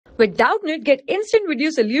With Doubtnut, get instant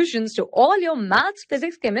video solutions to all your maths,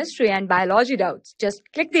 physics, chemistry, and biology doubts. Just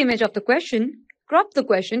click the image of the question, crop the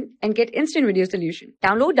question, and get instant video solution.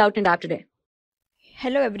 Download Doubtnut app today.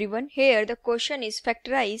 Hello everyone, here the question is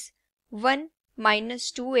factorize 1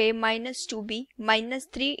 minus 2a minus 2b minus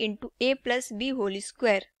 3 into a plus b whole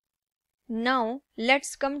square. Now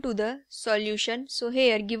let's come to the solution. So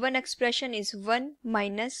here given expression is 1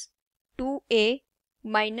 minus 2a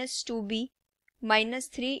minus 2b minus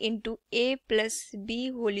 3 into a plus b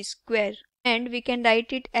whole square, and we can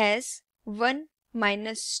write it as 1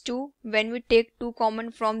 minus 2 when we take 2 common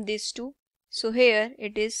from these two. So here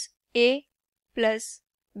it is a plus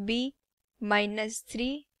b minus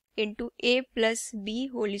 3 into a plus b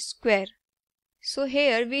whole square. So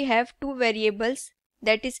here we have two variables,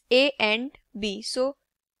 that is a and b. So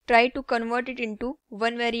try to convert it into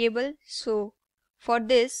one variable. So for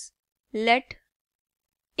this, let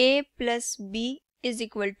a plus b is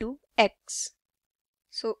equal to x.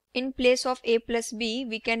 So in place of a plus b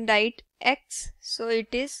we can write x. So it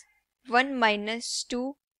is 1 minus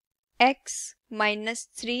 2 x minus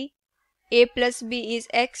 3. A plus b is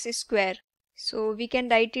x square. So we can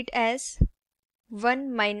write it as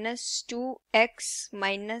 1 minus 2x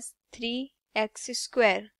minus 3x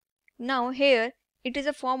square. Now here it is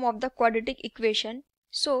a form of the quadratic equation.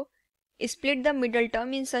 So split the middle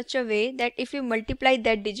term in such a way that if we multiply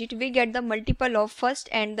that digit we get the multiple of first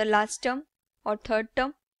and the last term or third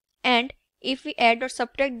term, and if we add or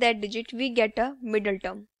subtract that digit we get a middle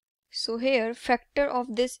term. So here factor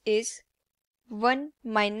of this is 1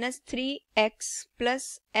 minus 3x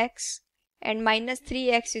plus x and minus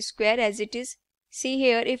 3x square as it is. See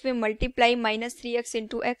here, if we multiply minus 3x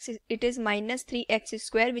into x, it is minus 3x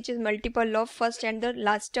square, which is multiple of first and the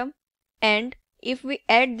last term, and if we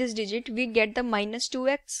add this digit we get the minus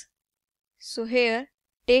 2x. So here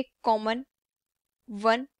take common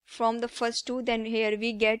 1 from the first two, then here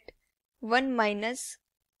we get 1 minus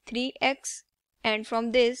 3x, and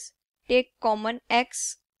from this take common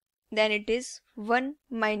x, then it is 1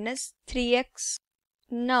 minus 3x.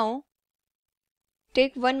 Now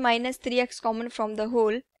take 1 minus 3x common from the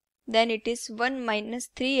whole, then it is 1 minus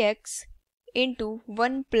 3x into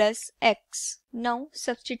 1 plus x. Now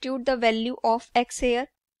substitute the value of x here,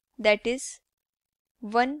 that is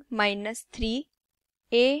 1 minus 3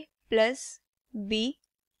 a plus b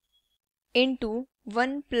into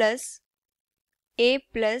 1 plus a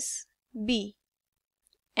plus b,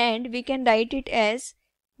 and we can write it as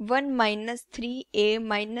 1 minus 3a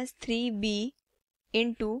minus 3b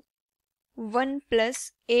into 1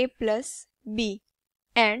 plus a plus b,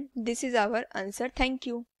 and this is our answer. Thank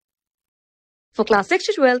you. For class 6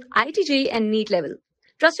 to 12, IIT JEE and NEET level.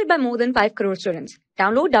 Trusted by more than 5 crore students.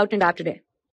 Download Doubtnut app today.